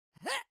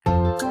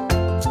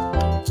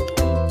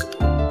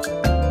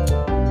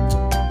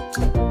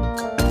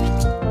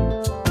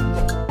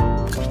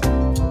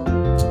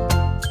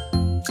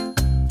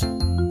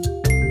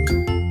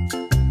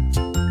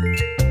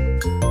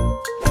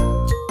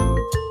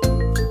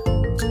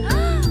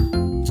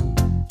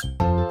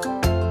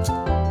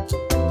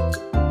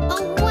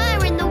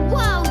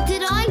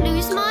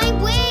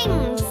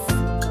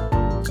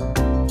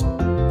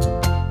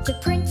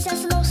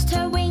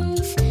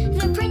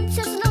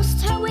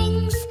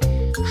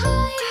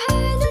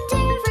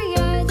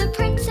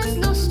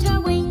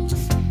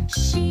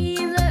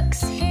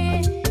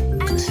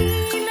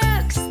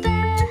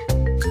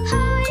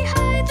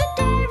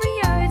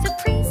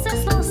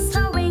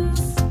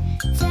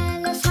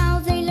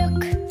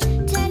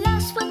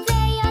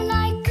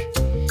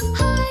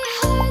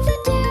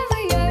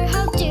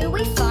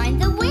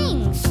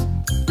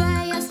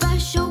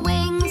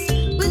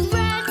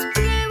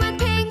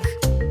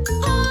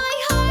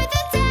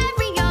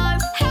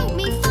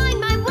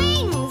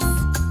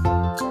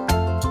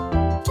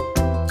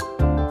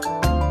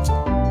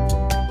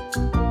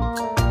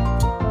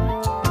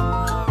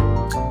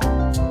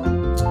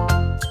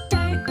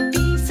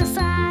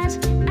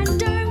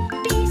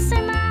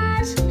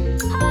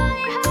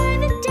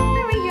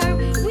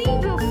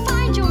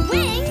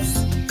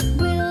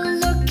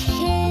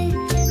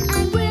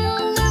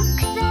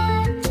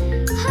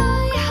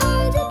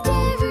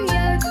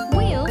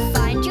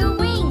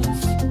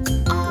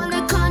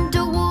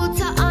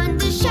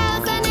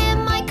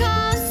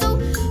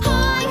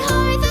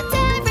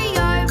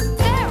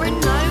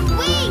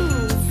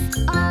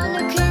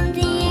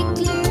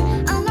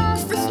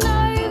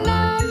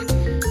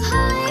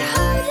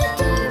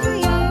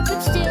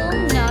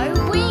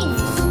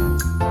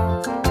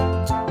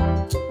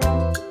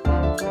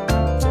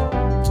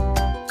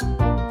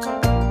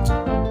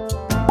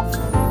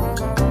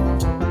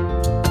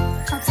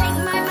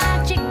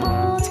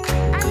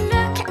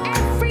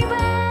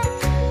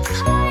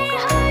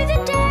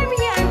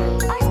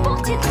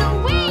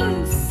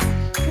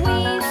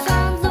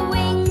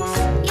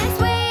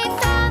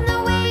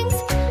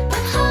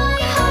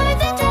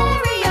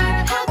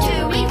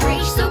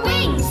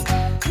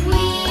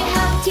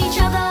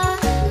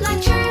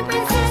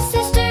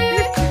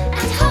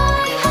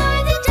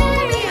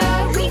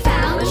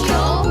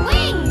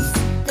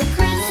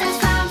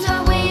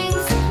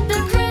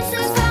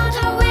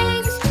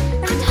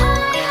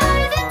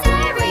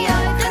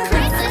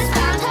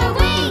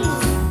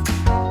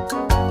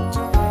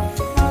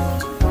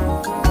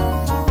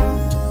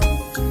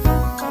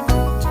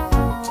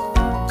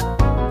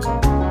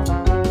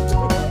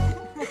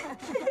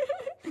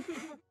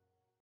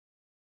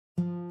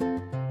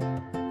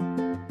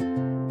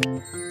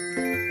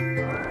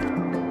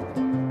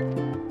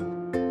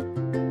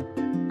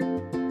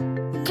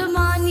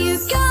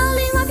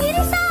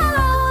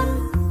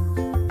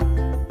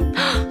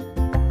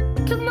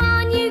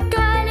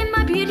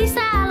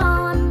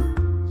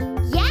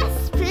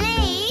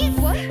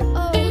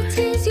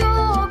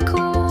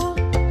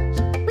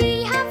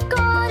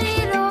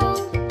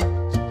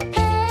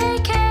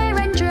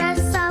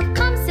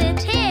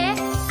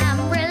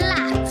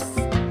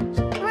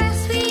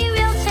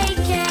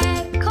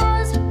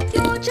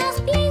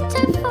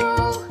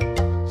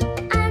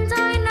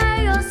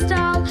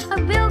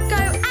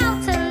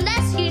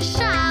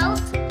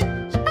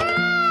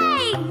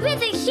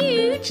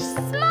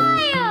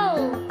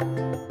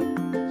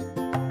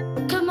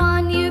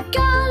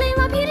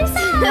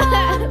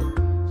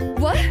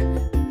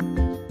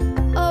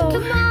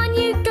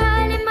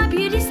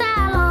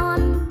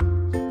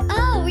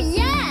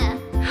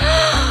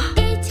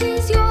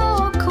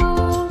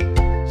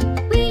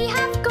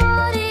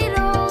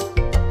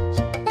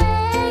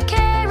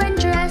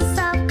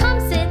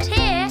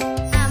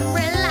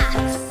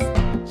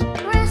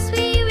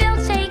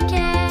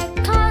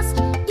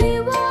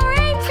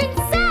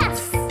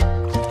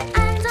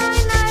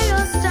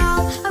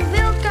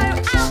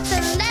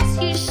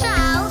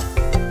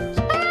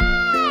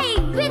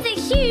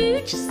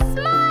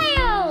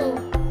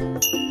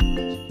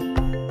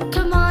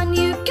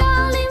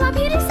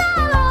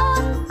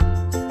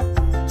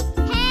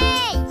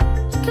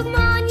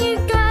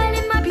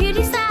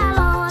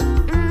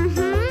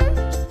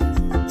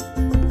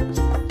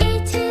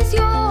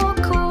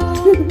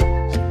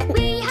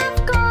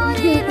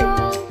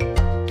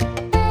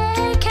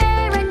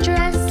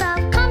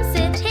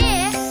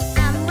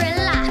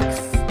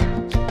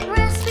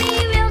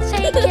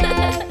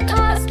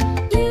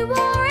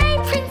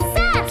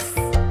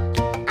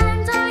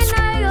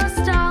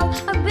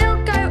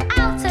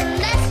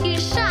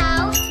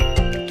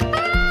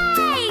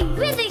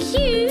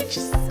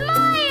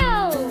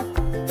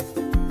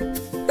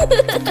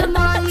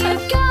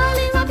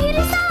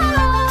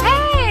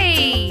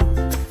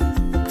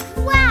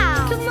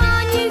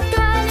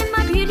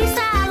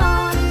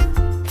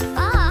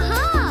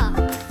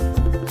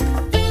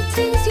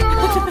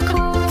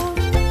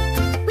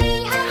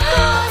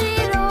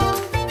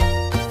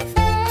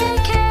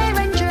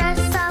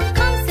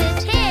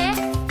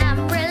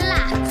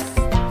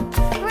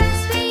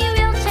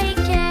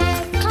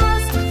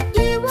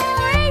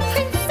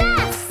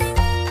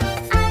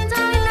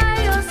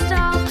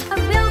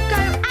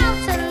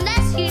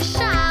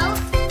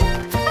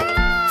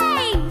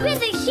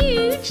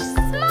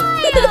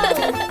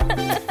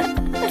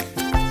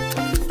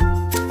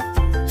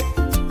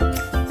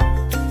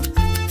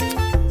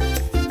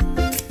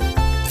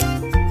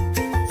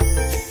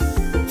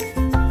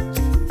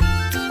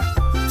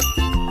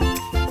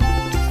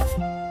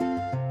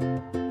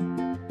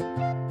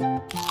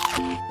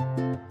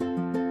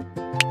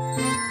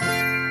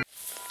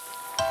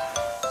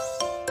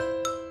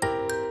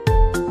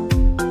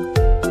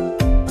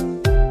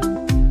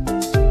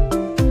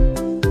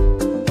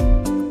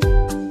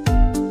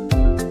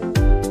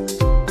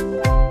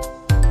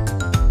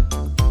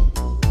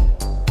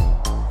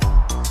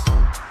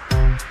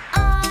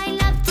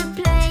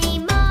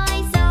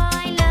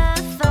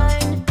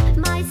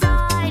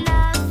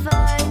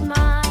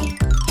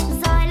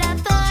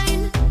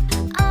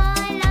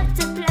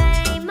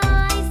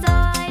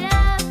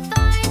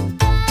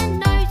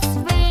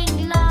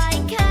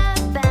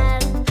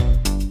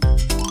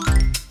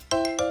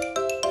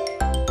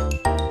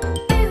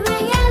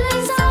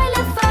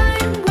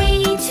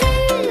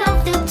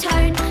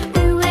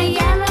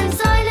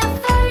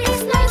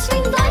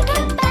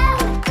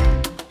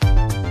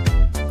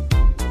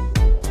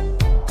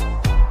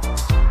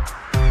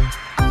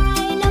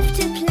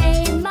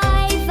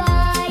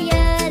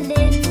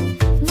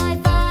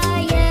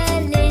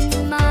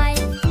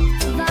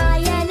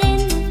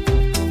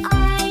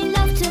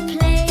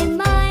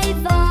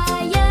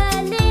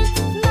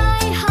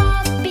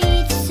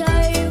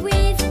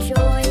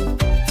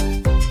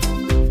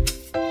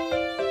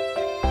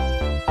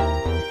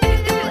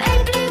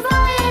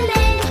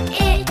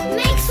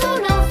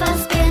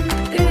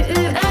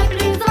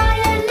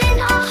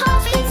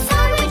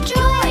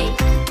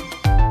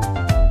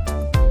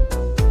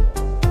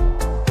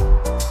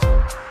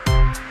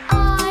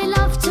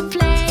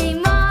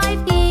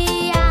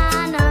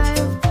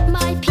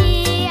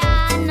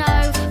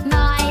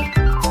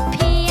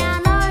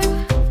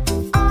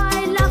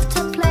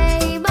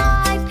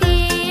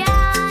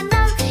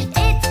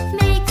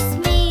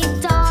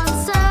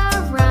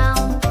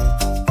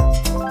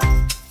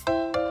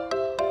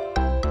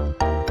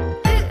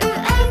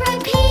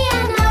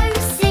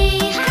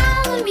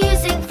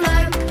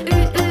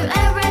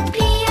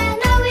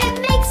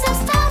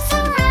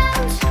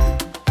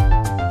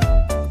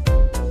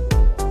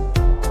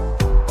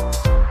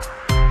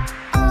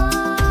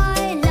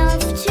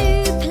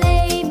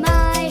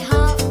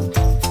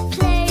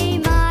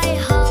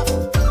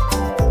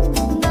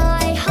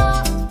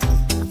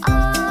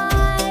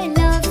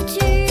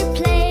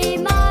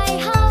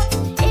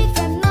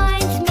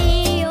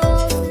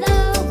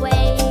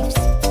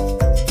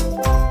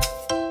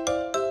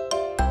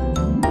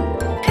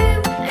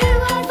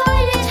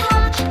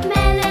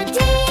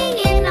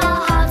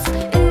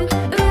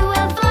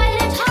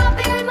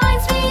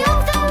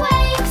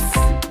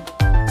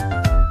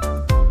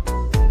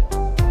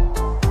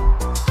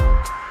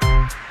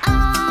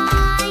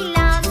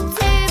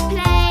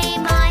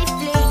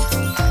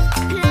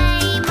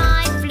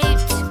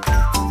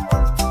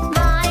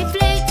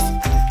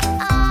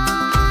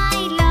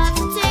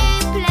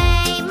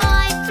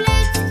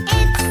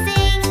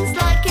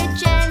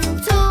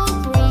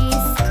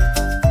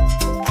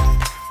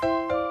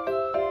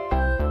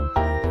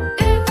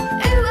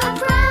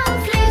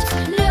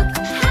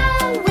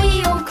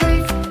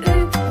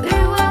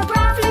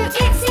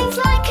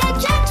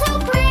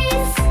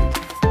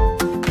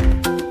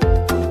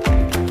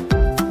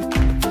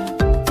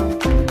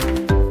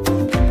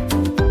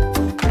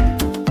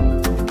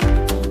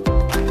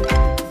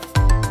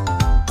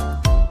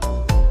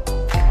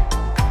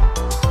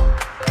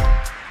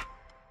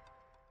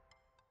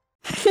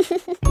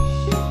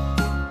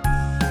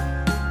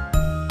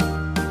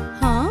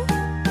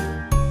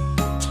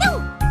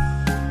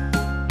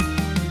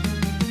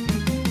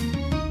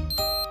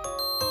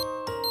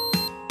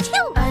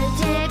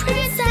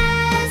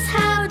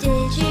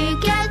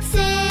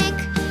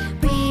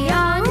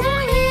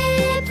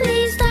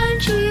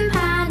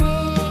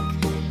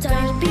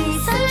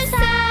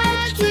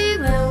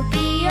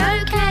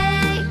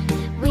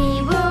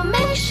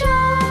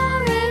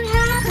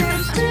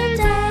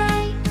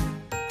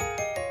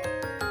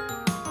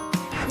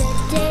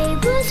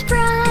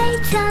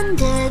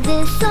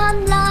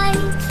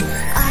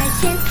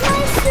Took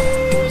my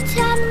suit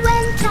and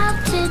went out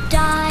to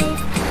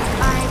dive.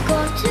 I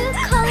got a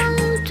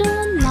cold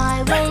on my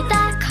way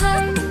back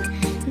home.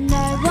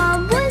 No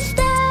one was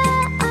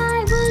there,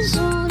 I was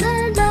all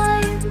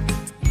alone.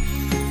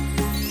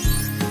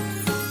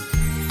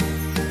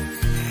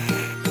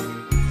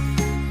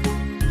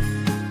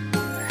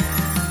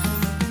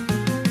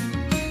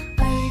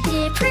 Oh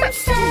dear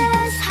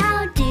princess,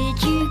 how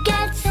did you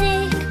get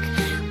sick?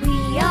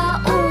 We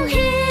are all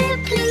here,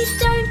 please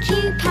don't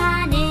you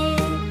panic.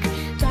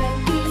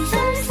 Don't be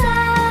so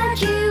sad,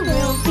 you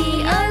will be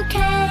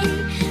okay.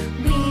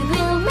 We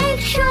will make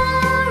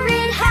sure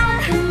it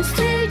happens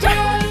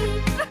today.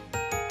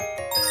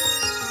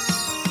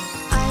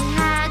 I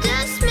had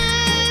a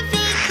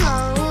smoothie,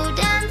 cold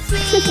and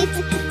sweet.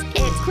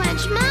 It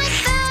quenched my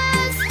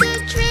thirst, a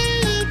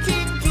treat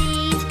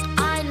indeed.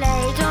 I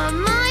laid on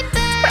my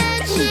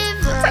bed,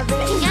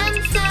 shivering and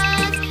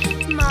sad.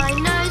 My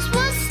nose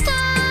was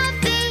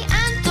stuffy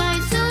and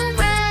eyes all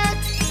red.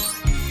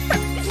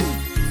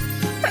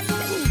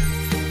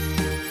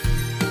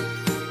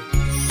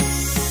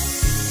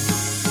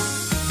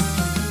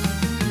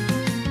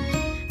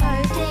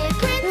 Oh dear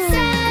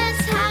princess,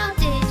 how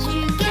did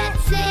you get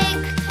sick?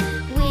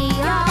 We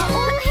are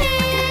all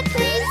here,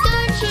 please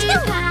don't you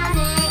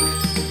panic.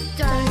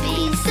 Don't be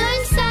so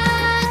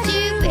sad,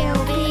 you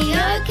will be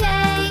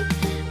okay.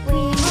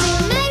 We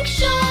will make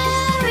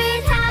sure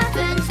it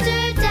happens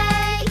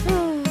today.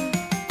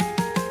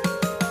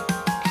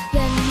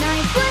 The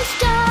night was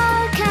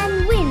dark and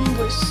wind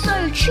was so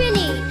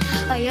chilly.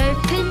 I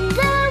opened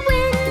the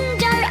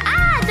window,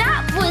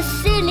 that was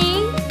silly.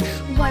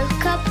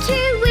 Woke up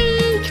too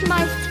weak,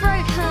 my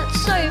throat hurt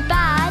so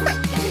bad.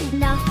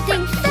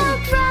 Nothing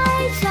felt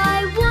right,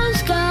 I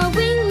was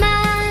going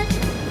mad.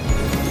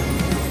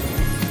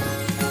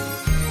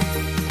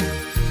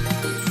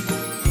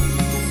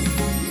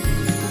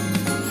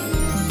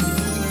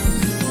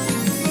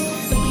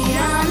 We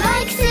are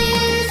like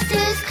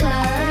sisters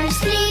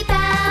closely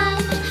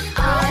bound.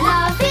 Our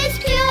love is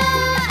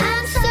pure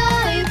and so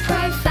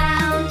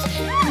profound.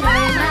 No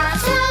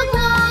matter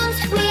what,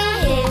 we're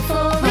here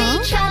for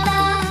each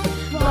other.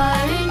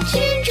 Won't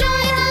you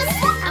join us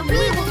and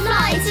we will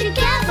fly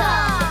together?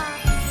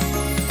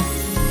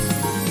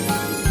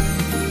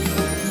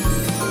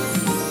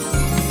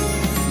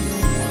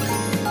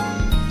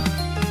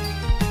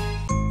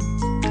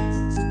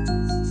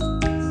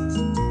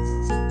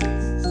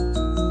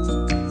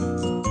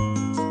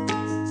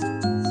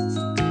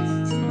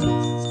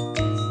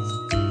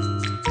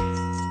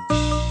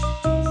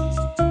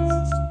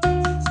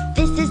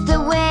 This is the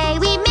way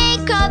we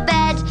make our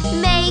bed,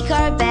 make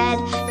our bed,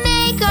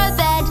 make our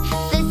bed.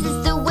 This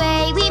is the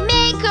way we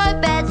make our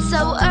bed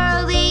so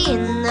early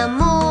in the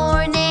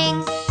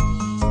morning.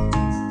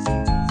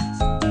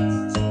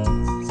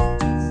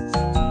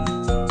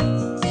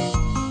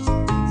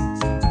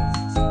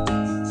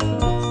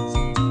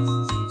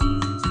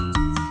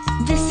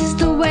 This is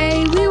the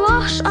way we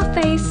wash our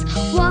face,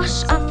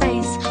 wash our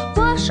face,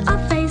 wash our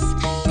face.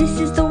 This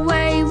is the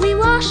way we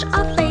wash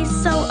our face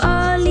so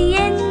early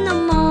in the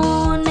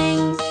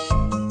morning.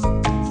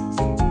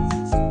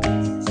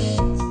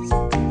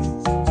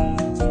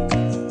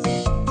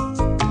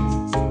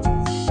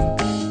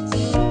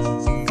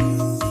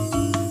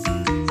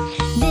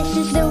 This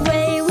is the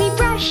way we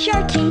brush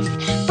our teeth,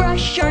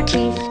 brush our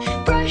teeth,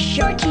 brush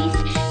our teeth.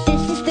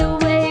 This is the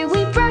way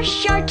we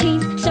brush our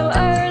teeth so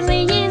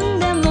early in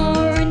the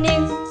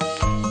morning.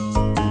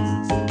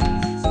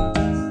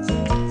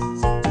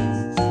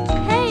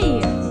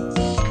 Hey!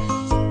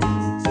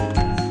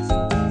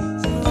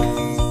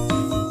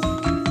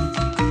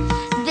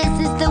 This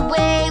is the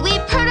way we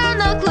put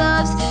on our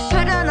gloves,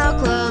 put on our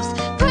gloves,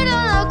 put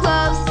on our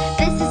gloves.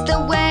 This is the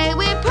way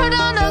we put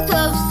on our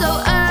gloves so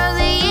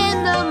early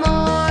in the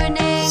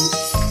morning.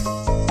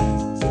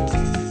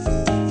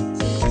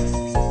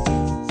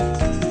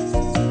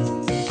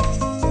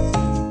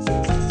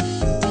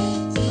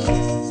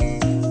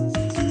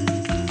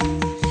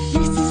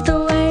 This is the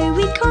way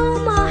we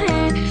comb our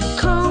hair,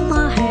 comb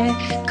our hair,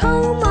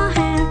 comb our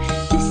hair.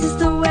 This is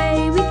the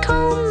way we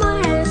comb our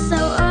hair so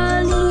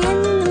early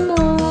in the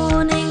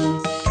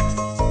morning.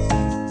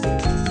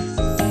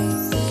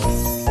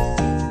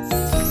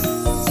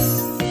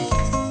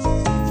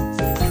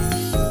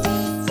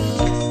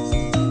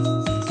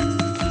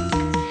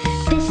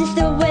 This is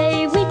the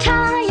way we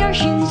tie our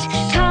shoes,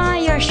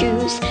 tie our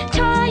shoes,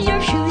 tie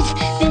our shoes.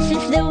 This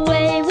is the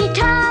way we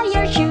tie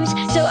our shoes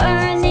so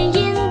early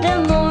in the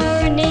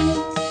morning.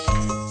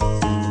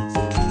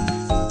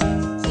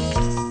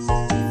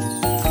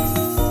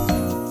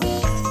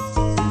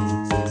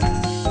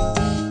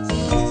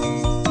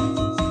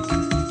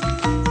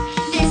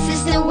 This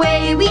is the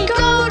way we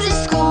go to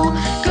school,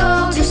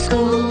 go to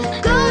school,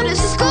 go to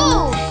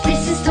school.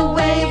 This is the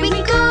way we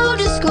go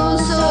to school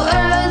so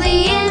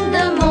early in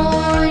the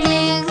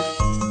morning.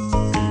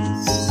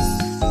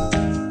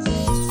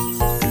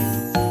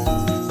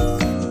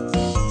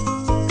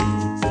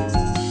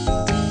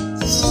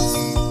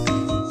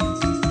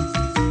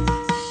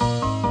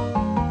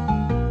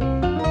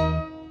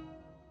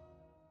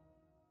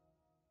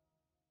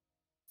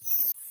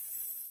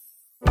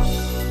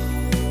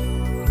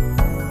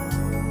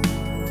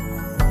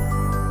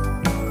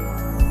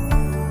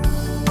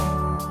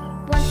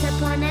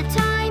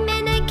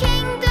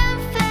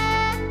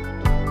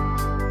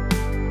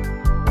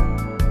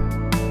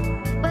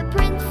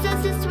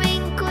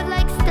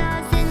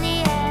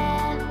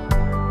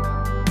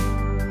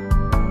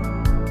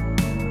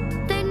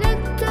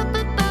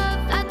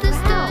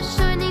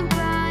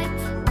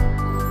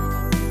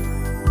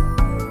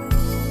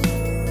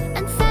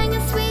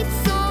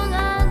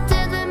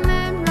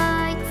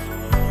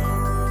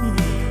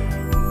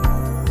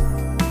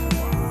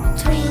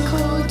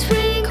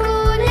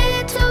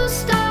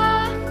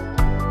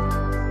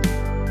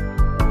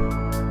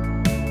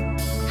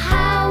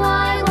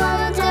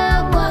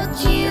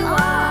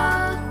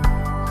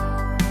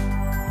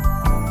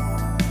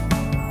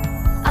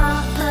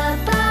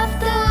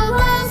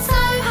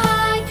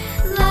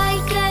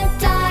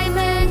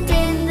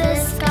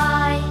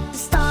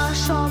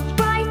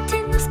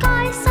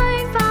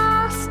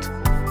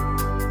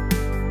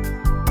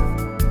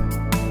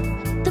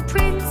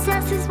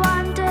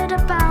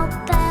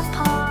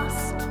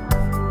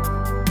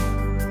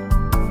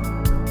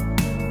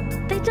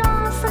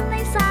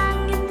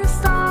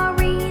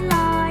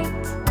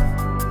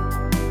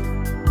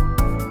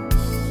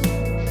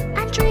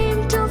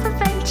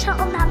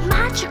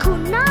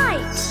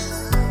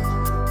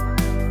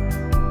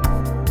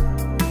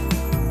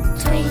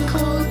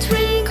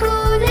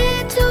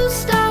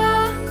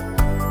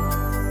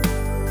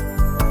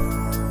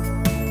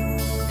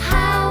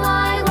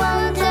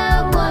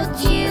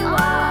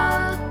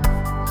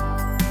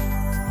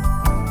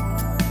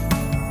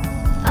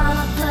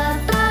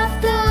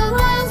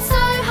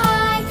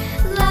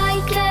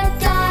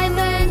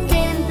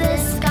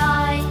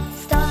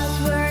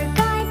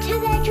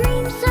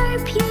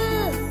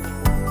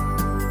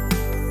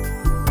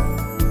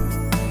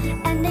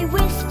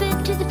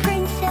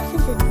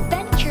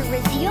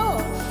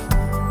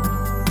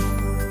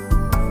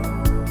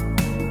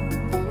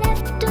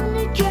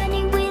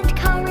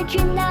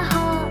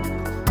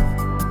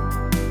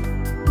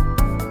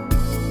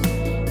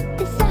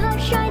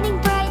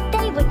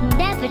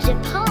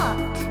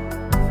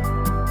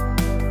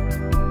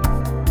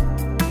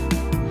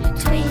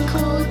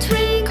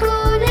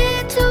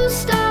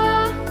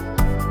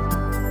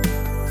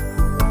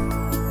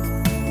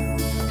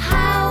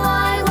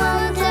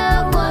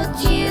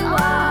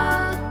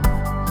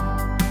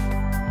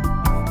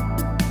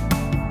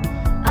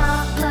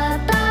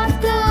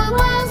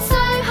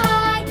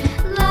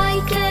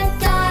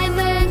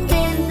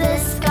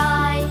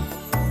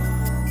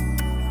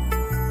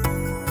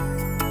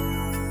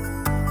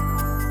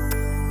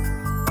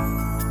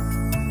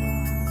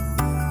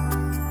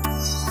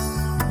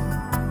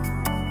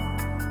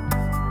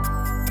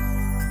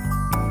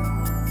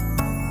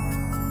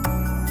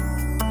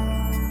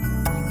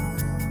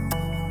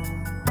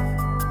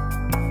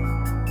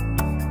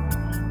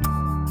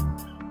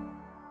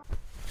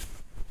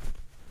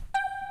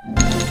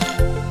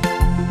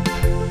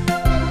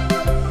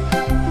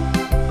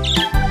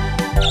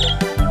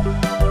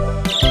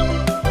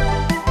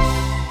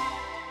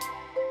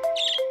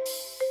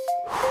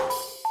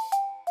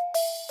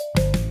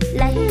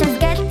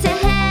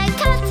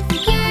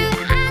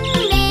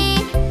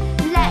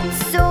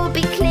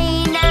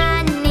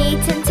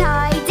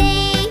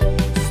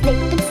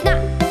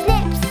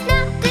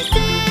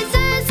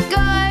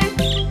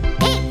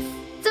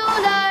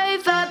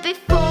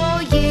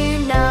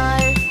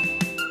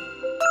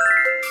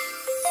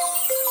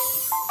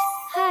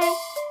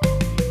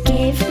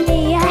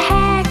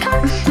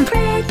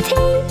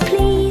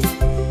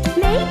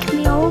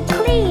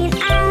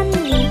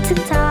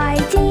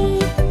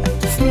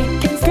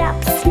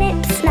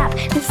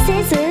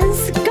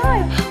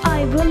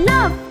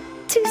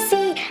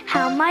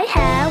 my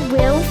hair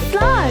will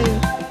flow.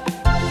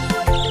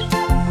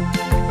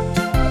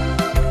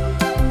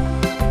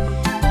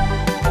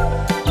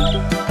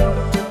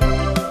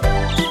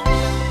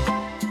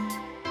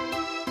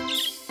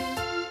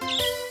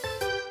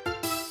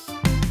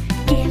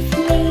 Give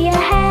me a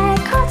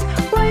haircut,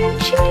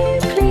 won't you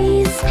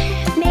please?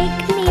 Make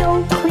me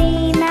all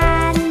clean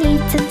and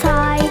neat and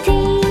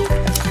tidy.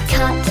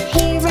 Cut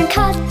here and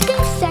cut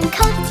this and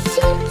cut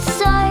it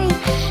so.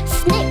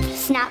 Snip,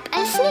 snap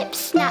and snip,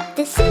 snap,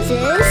 the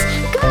scissors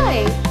go.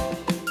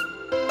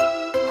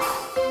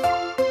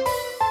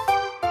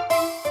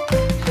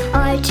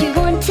 I too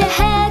want a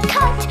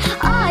haircut,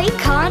 I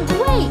can't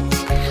wait.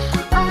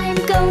 I'm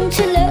going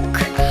to look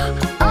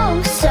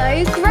oh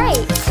so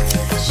great.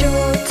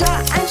 Shorter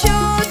and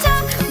shorter,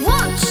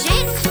 watch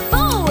it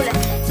fall.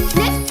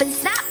 Snip and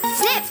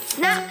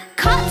snap,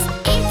 cut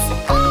it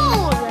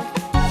all.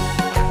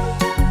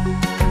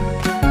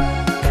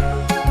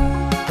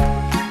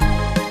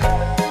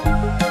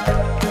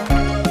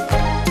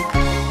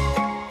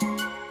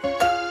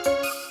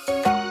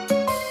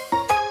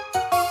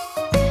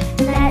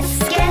 Let's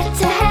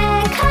get a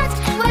haircut,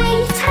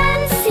 wait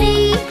and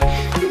see.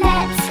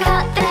 Let's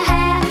cut the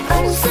hair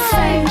oh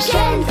so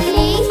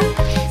gently.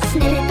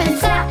 Snip and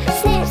snap,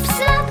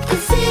 the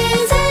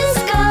scissors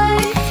go.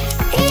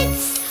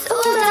 It's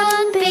all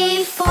done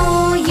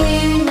before you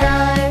know.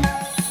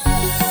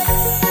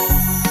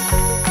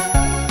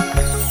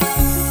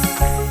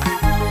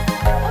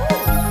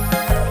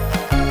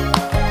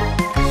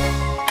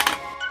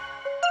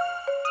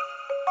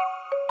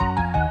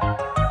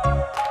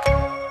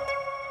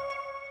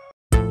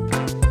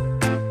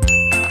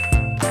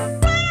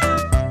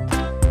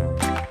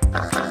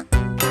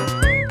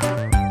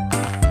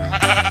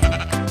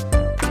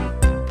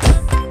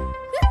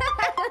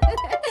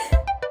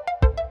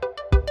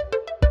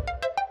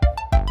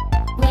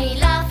 We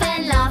laugh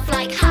and laugh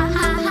like ha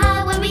ha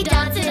ha when we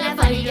dance in our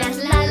funny dress.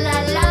 La la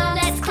la,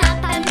 let's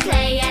clap and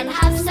play and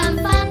have some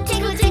fun.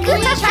 Tickle tickle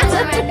each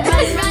other and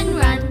run run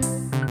run.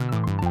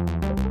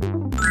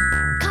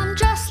 Come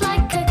dressed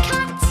like a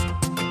cat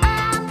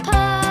and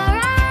purr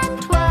and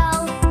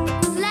twirl.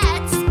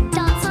 Let's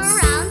dance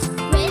around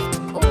with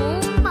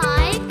all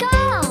my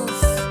girls.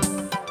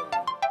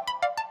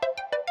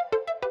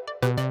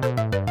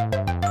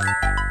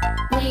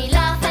 We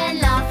laugh and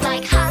laugh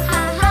like ha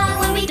ha ha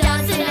when we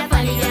dance in our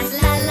funny dress.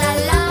 La la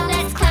la,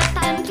 let's clap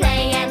and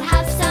play and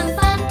have some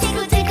fun.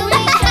 Tickle tickle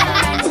each other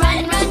and run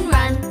run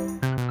run.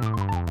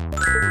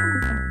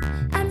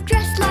 I'm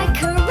dressed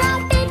like a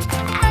rabbit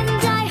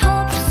and I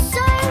hop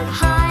so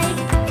high.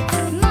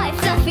 My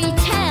fluffy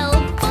tail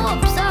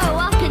bobs oh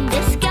up in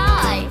the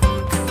sky.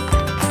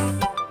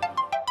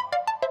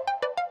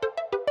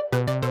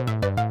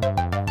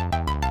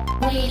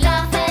 We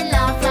laugh and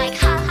laugh like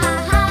ha ha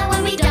ha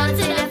when we dance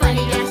in our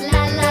funny dress.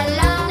 La la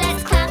la,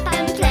 let's clap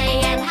and play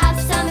and have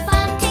some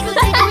fun. Tickle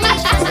tickle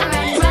each other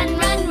and run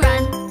run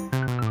run.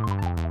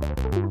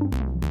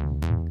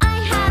 I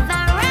have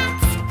a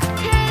rat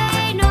who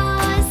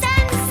gnaws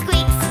and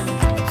squeaks,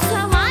 so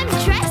I'm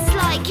dressed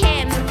like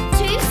him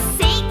to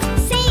seek,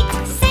 seek,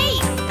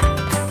 seek.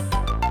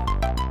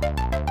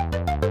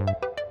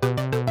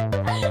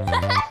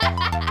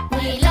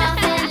 We laugh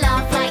and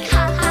laugh like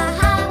ha ha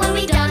ha when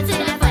we dance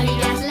in our funny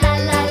dress. La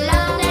la la,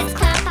 let's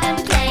clap and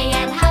play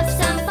and have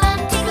some fun.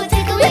 Tickle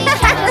tickle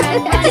each other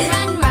and run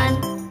run run.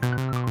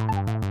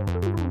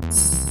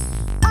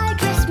 I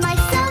dress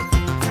myself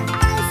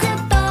as a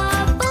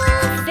bubble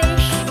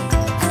fish.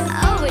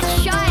 Oh, its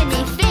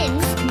shiny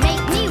fins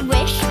make me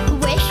wish,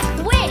 wish,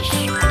 wish.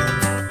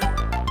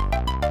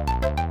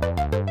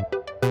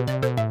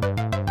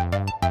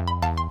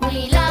 We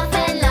laugh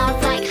and laugh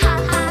like ha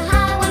ha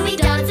ha when we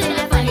dance in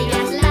our funny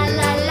dress. La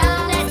la la,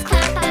 let's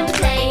clap and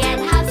play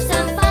and have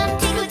some fun.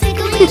 Tickle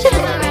tickle each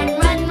other and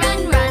run run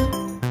run.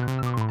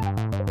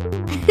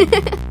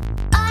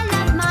 I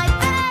love my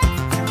bird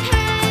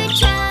who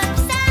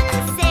chirps and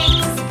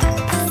sings,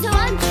 so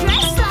I'm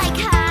dressed like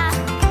her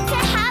to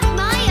have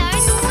my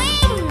own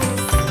wings.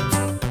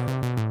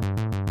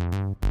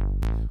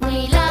 We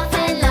laugh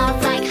and laugh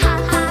like ha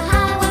ha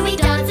ha when we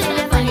dance in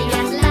our funny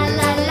dress. La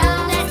la la,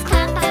 let's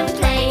clap and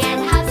play and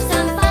have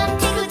some fun.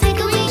 Tickle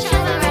tickle each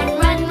other and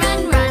run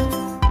run run.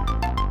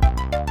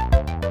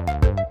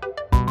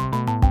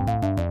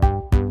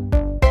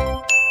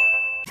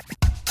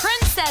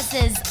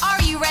 Princesses,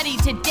 are you ready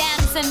to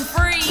dance and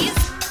freeze?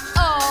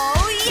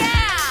 Oh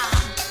yeah!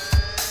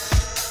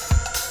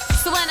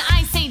 So when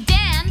I say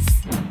dance,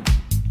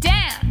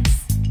 dance.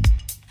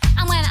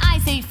 And when I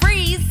say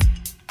freeze,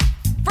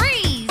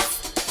 freeze.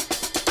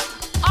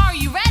 Are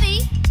you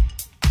ready?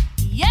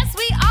 Yes,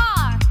 we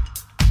are.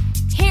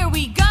 Here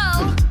we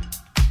go.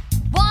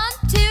 1,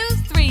 2,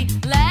 3,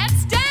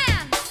 let's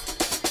dance.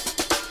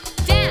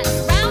 Dance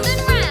round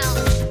and round.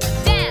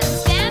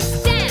 Dance, dance,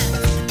 dance.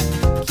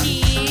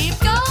 Keep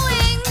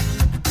going.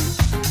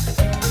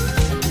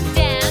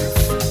 Dance.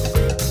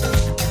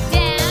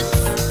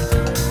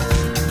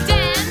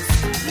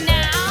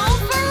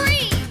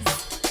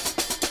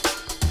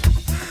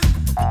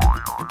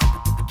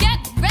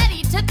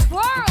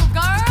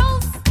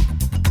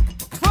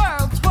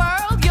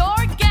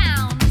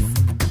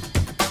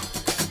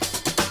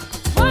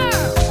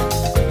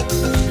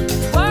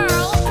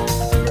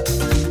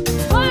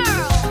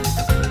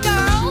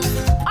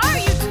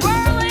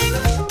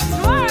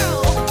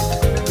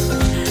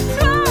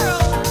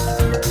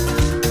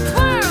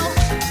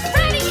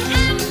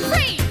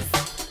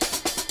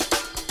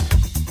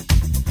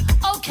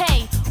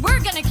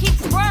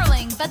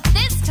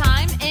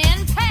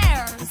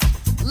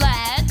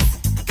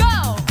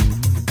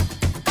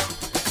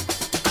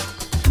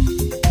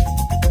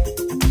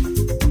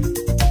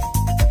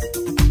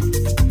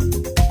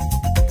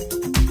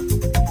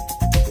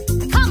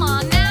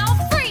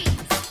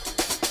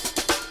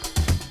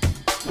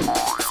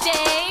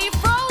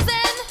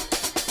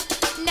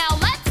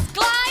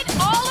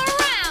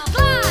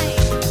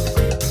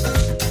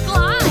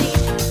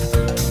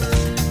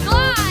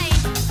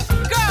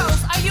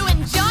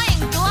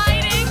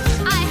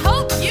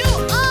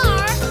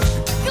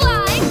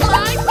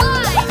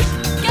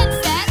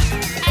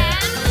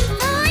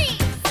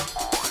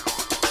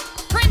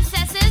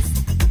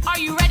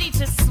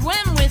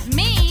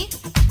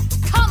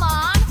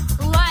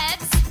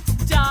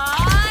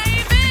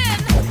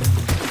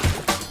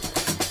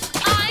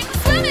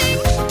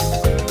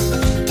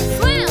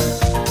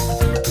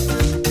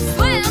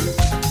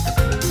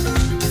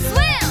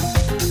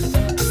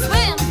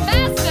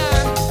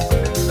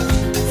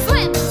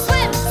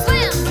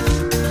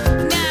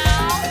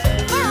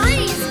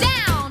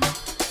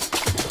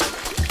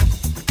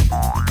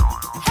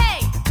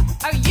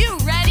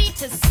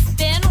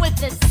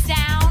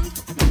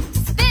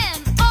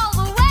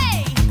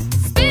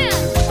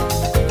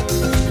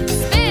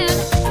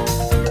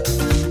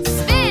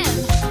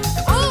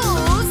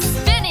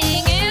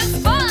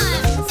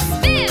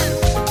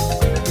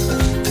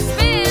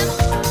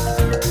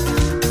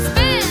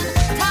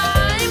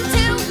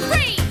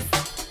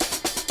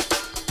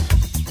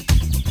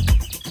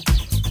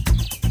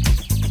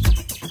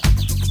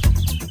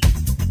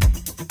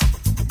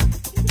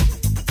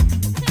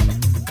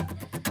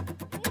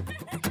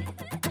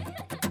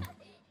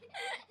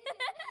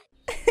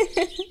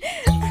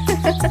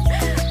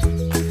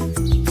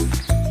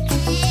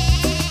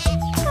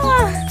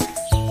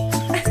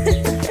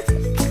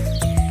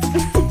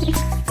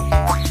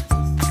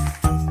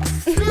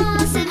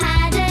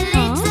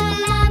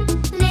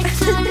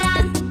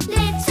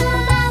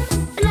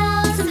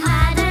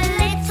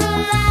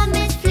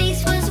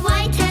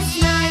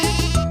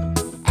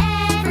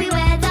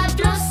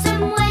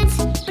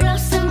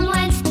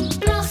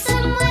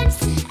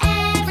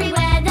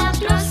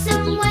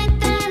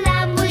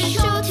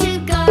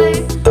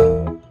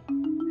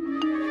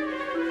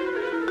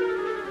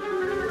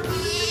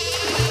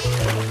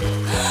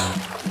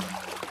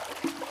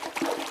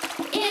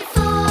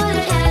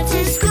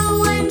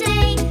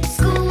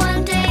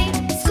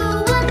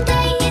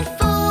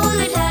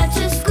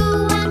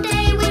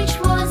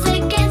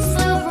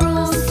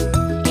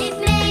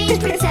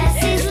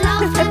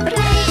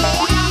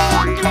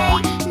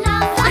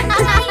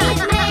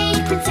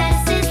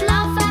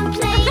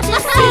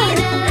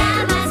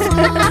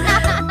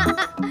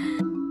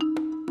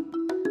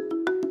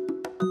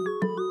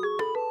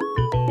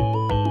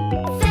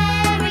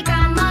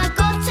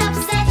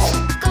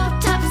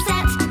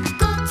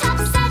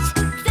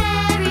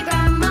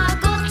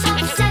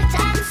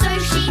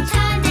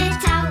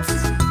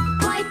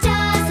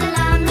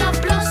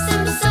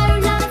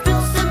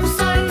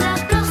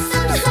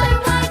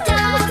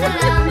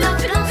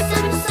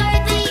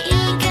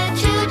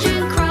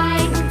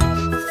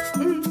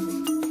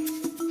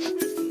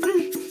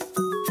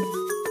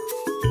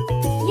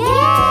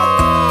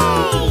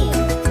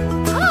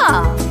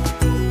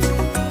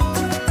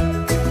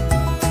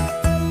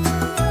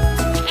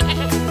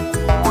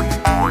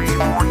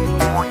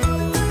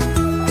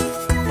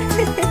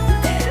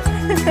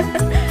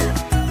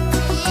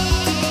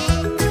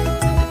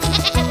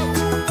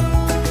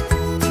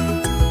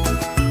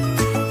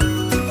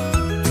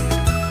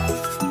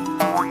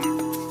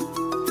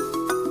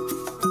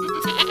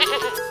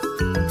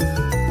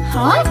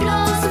 White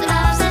blossom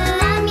loves the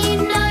lamb, you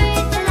know,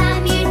 the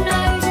lamb, you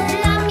know, the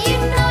lamb, you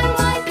know.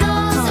 White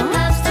blossom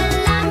loves the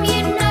lamb,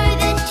 you know,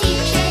 the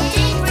teacher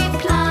did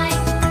reply.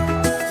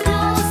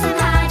 Blossom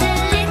had a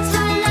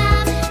little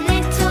lamb,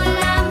 little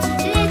lamb,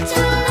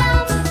 little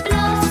lamb.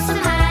 Blossom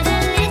had a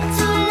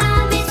little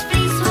lamb, its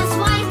fleece was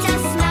white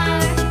as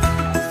snow.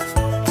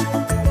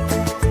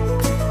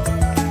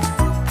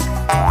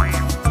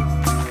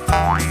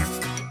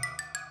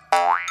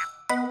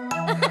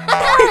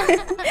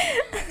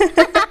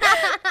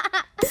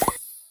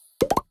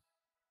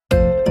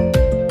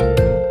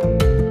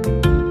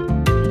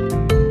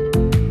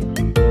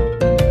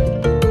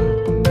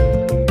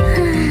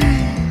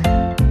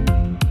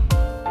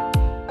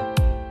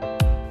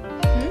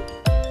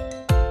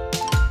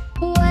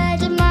 Where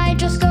did my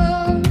dress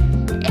go?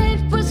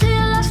 It was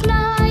here last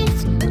night.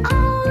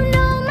 Oh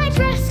no, my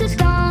dress is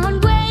gone.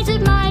 Where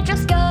did my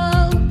dress go?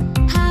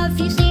 Have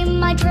you seen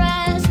my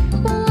dress?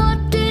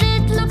 What did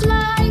it look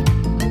like?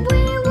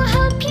 We will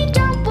help you,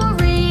 don't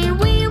worry.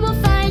 We will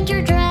find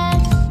your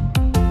dress.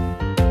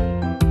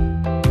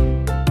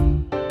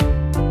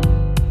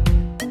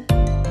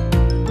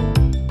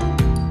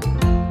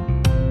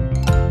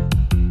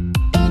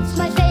 It's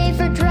my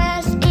favorite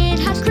dress. It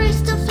has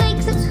crystal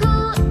flakes at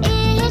school.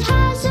 It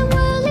has a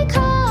woolly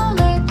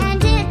collar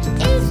and it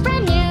is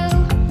brand new.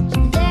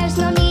 There's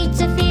no need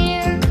to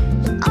fear.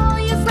 All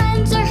your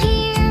friends are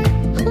here.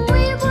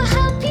 We will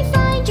help you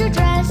find your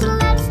dress.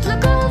 Let's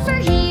look over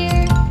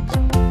here.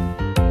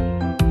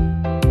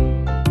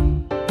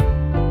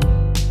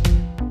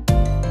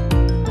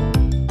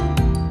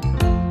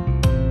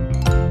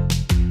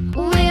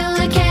 We'll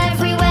look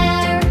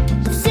everywhere.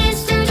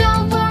 Sister,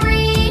 don't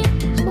worry.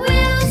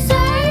 We'll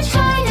search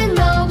high and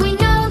low. We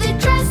know the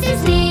dress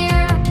is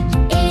near.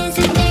 Is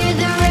it near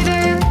the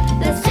river?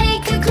 Let's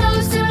take a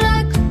closer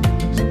look.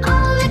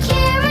 Oh, look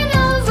here and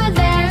over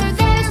there.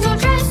 There's no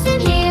dress in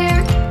here.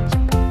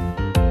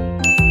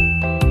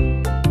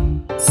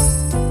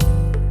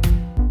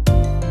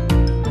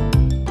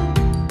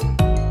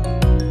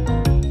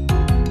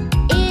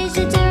 Is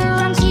it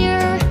around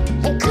here?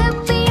 It could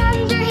be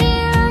under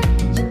here.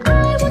 I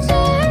will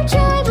search, I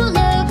will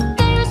look.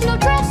 There's no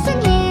dress in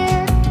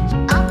here.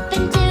 Up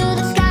into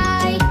the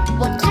sky.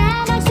 What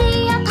can I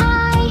see up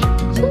high?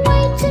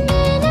 Wait a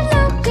minute,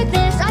 look at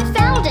this. I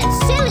found it,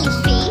 silly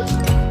feet.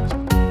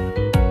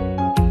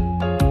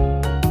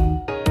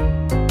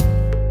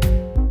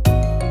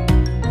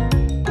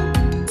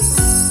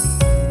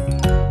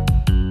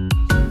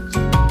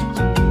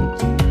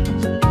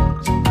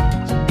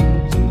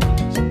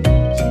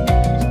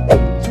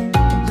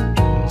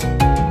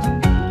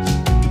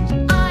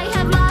 I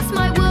have lost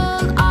my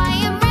wool. I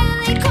am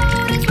really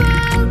cold as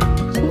well.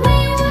 We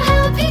will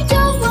help you,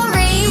 don't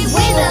worry,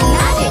 with a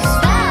magic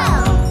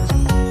spell.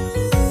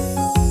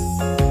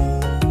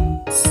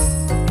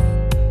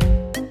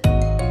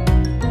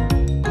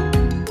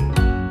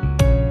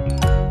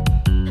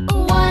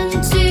 1,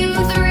 2,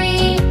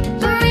 3,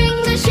 bring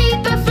the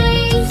sheep a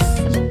fleece.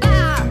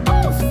 Bah!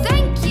 Oh,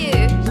 thank you.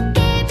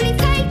 Here, please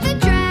take the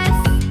dress.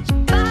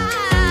 Bah!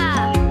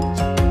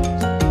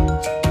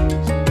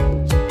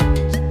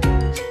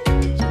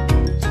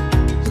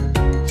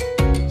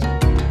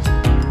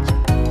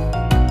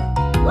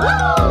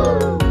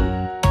 Woo!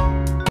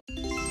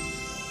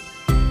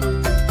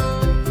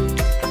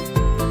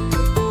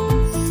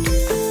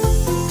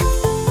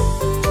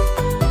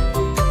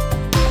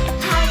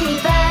 Happy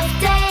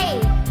birthday,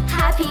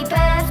 happy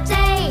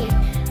birthday.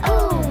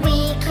 Oh, we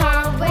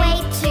can't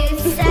wait to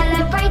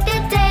celebrate the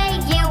day.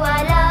 You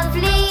are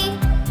lovely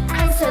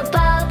and so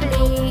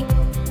bubbly.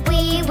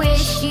 We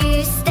wish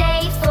you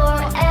stay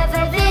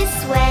forever this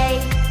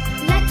way.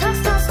 Let us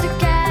toast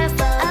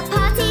together, a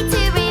party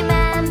to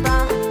remember.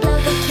 Blow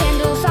the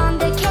candles on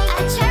the cake,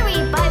 a cherry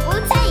bite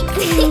will take.